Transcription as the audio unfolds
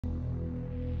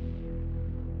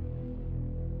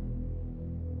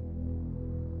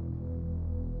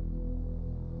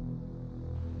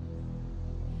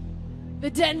The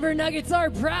Denver Nuggets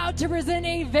are proud to present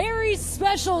a very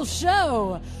special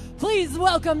show. Please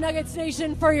welcome Nuggets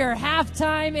Nation for your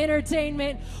halftime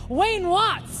entertainment, Wayne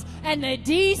Watts and the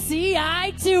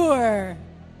DCI Tour.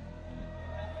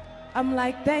 I'm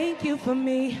like, thank you for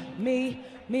me.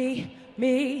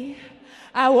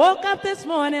 I woke up this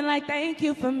morning like, thank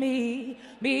you for me.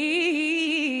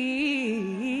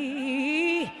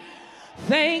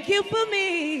 Thank you for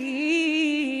me.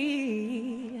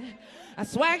 I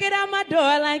swaggered out my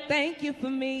door like, thank you for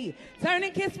me. Turn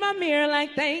and kiss my mirror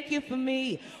like, thank you for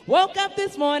me. Woke up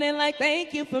this morning like,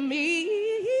 thank you for me.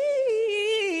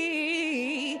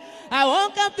 I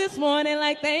woke up this morning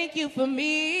like, thank you for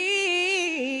me.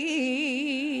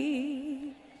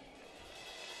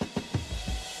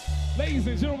 Ladies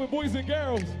and gentlemen, boys and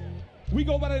girls, we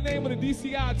go by the name of the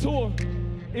DCI Tour.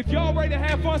 If y'all ready to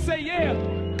have fun, say yeah.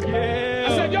 Yeah.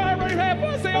 I said, y'all ready to have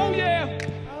fun, say oh yeah.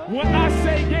 When I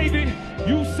say gave it,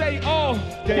 you say oh.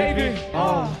 Gave it,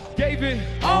 oh. Gave it,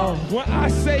 oh. When I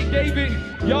say gave it,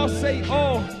 y'all say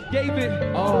oh. Gave it,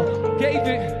 oh. Gave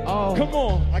it, oh. Come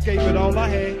on. I gave it all I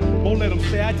had, won't let them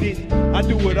say I didn't. I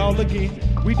do it all again.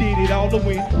 We did it all to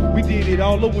win. We did it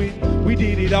all to win. We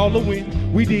did it all to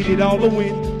win. We did it all to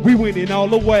win. We winning all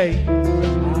the way.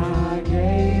 I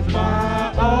gave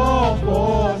my all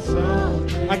for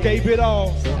something. I gave it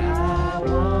all. So I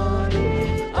want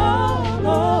it all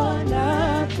or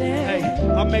nothing. Hey,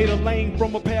 I made a lane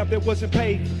from a path that wasn't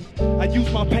paved. I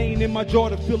used my pain and my joy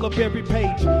to fill up every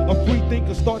page. A free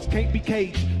thinker starts can't be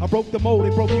caged. I broke the mold,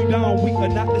 it broke you down. We are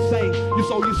not the same. You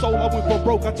sold your soul, I went for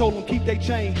broke. I told them keep they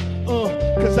chain.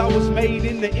 Cause I was made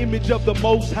in the image of the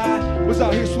Most High. Was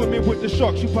out here swimming with the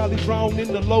sharks. You probably drowned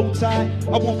in the low tide.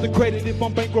 I want the credit if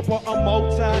I'm bankrupt or I'm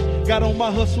multi. Got on my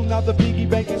hustle, now the piggy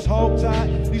bank is hog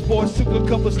tied. These boys took a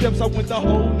couple steps, I went the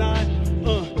whole nine.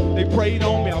 They prayed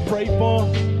on me, I prayed for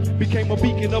them. Became a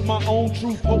beacon of my own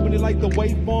truth, hoping it like the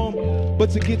waveform. But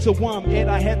to get to where I'm at,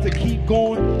 I had to keep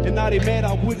going. And now they mad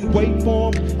I wouldn't wait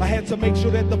for them. I had to make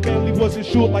sure that the family wasn't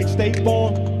sure like State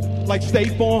Farm. Like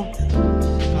State Farm.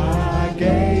 I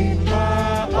gave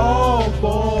my all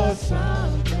for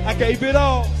something. I gave it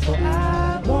all. So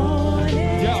I want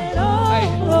it all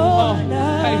or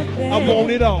nothing. I want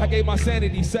it all. I gave my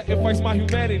sanity, sacrificed my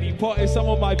humanity, parted some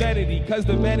of my vanity. Cause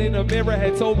the man in the mirror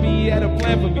had told me he had a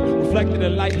plan for me. Reflected the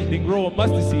light, then grow a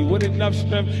mustard seed with enough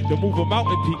strength to move a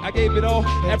mountain peak. I gave it all,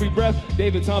 every breath,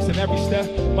 David Thompson, every step.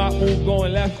 My move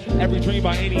going left, every dream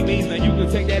by any means. Now you can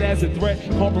take that as a threat.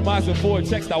 Compromising for a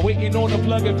check, start waiting on the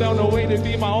plug and found a way to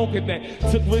be my own connect.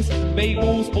 Took risks, made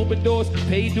moves, opened doors,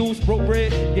 paid dues, broke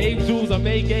bread, gave dues. I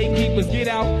made gatekeepers get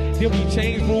out. Then we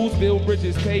changed rules, build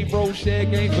bridges, paved roads, share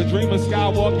games for dreamers,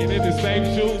 skywalking in the same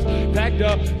shoes. Packed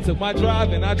up, took my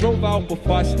drive and I drove out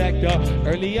before I stacked up.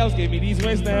 Early else gave me these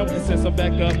wins now, and since I'm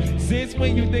back up. Since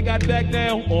when you think I'd back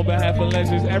down? On behalf of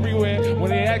legends everywhere, when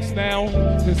they ask now.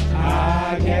 Cause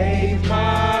I gave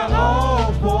my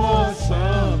all for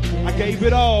something. I gave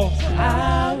it all.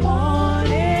 I want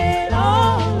it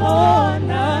all or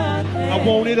nothing. I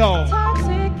want it all.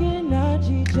 Toxic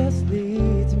energy just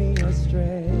leads me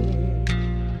astray.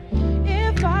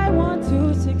 If I want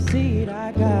to succeed,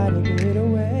 I gotta get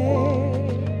away.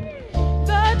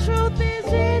 The truth is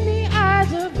in the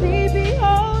eyes of the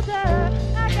beholder.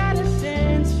 I gotta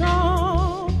stand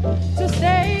strong to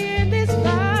stay in this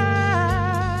fight.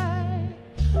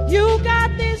 You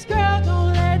got this, girl,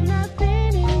 don't let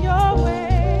nothing in your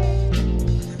way.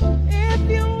 If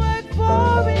you work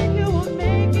for it, you will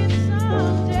make it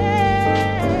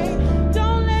someday.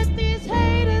 Don't let these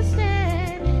haters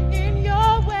stand in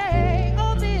your way.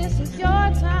 Oh, this is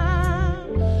your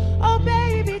time, oh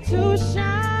baby, to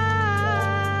shine.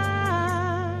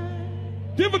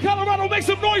 Denver, Colorado, make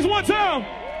some noise one time.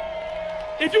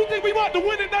 If you think we about to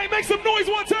win tonight, make some noise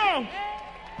one time.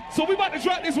 So we about to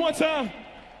drop this one time.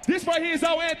 This right here is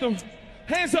our anthem.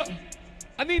 Hands up.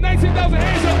 I need 19,000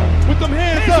 hands up. With them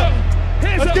hands up.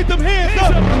 Hands Let's up. get them hands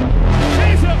up.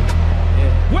 Hands up.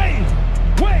 Yeah. Wave.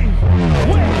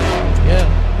 Yeah.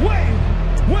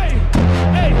 Wave.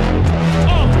 Hey.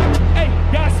 Hey.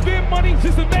 Gotta spend money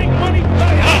just to make money.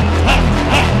 Like,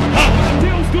 when the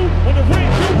deals do, when the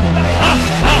rent do.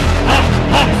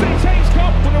 Like, this ain't change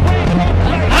come when the rain come.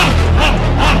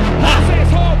 Like, say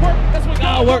it's hard work. That's what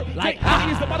God work. Like,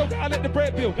 money is the motto. God let the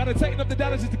bread bill. Gotta tighten up the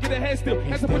dollars just to get a head still.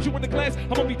 Has to put you in the class. I'm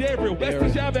gonna be dead real. Best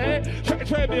teacher I ever had. Track and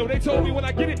treadmill. They told me when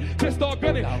I get it, just start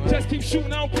gunning. Just keep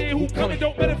shooting. I don't care who coming.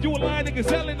 Don't matter if you a lion and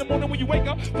gazelle in the morning when you wake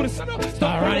up. For the sun up,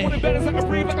 start running. When it better, I can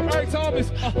breathe like I'm Eric Thomas.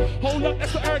 Hold up,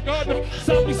 that's for Eric Gardner.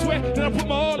 Stop me sweat, then I put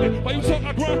my all in. While you talk,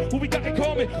 I grind. What we got in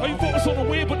common? Are you focused on the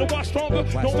win, but no watch stronger.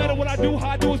 No matter what I do, how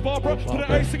I do is Barbara. Put in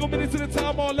every single minute to the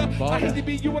time all up. I hate to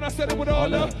be you when I said it with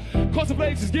all up. Cause of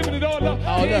age is giving it all up.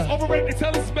 It's overrated, tell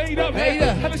us it's made up.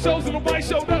 Had the shows in the white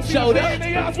showed up. Showed up. In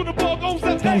their eyes when the ball goes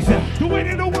up. The way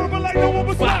they don't work, but like no one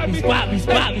beside me. Spot me.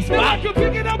 I can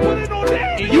pick it up, put it on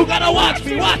there. You gotta watch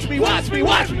me. You gotta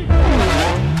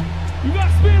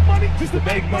spend money just to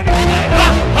make money.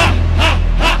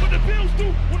 What the bills do,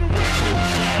 what the rent do.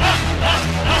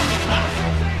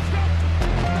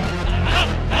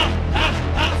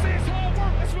 I say it's hard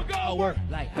work, that's what God work.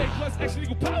 Like plus extra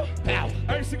legal power.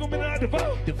 Every single minute I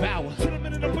devour. To the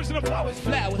minute I'm pushing the flowers.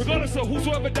 Regardless of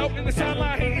whosoever doubt in the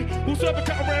sideline hating. Whosoever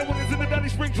got around when it's in the daddy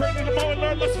spring training. The more I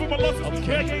learn lessons from my losses.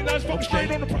 I ain't nice, focus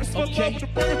straight on the price of love with the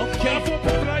burn. I'm for a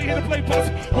profit, I ain't here to play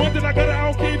possum. One thing I got it,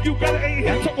 I don't care if you got it. I ain't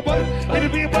here to talk about it. Ain't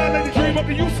it be about it, let it dream up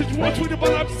the usage. You want to tweet about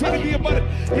it, I'm just here to be about it.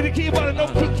 Hit a key about it, no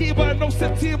key about it, no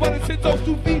 17 about it, 10 toes,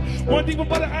 2 feet. One thing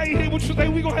about it, I ain't here what you say.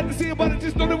 We gon' have to see about it.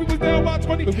 Just know that we was down by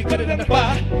 20. We cut it down to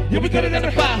 5. Yeah, we cut it down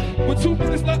to 5. With 2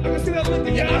 minutes left, I can see that look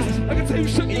in your eyes. I can tell you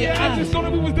shook in your eyes. Just know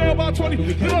that we was down by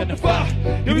 20. Put up the 5.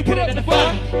 Yeah, we put up the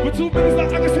 5. With 2 minutes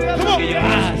left, I can see that look in your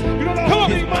eyes. You know the whole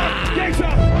thing, man. Gang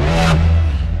time.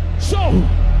 So,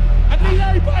 I need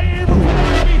everybody in the room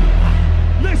with me.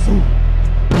 Listen.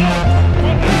 When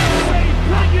I say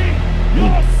bring it,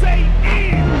 y'all say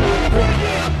in. Bring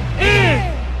it in.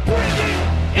 Bring it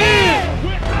in.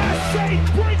 When I say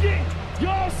bring it,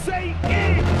 y'all say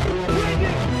in. Bring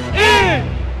it in.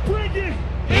 Bring it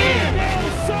in. Now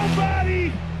somebody,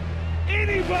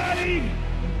 anybody,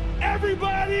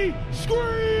 everybody,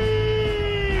 scream!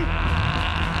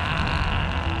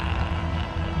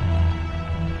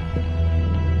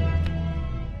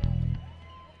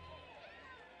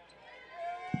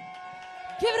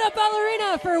 Give it up,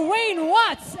 ballerina, for Wayne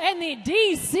Watts and the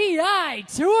DCI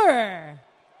Tour.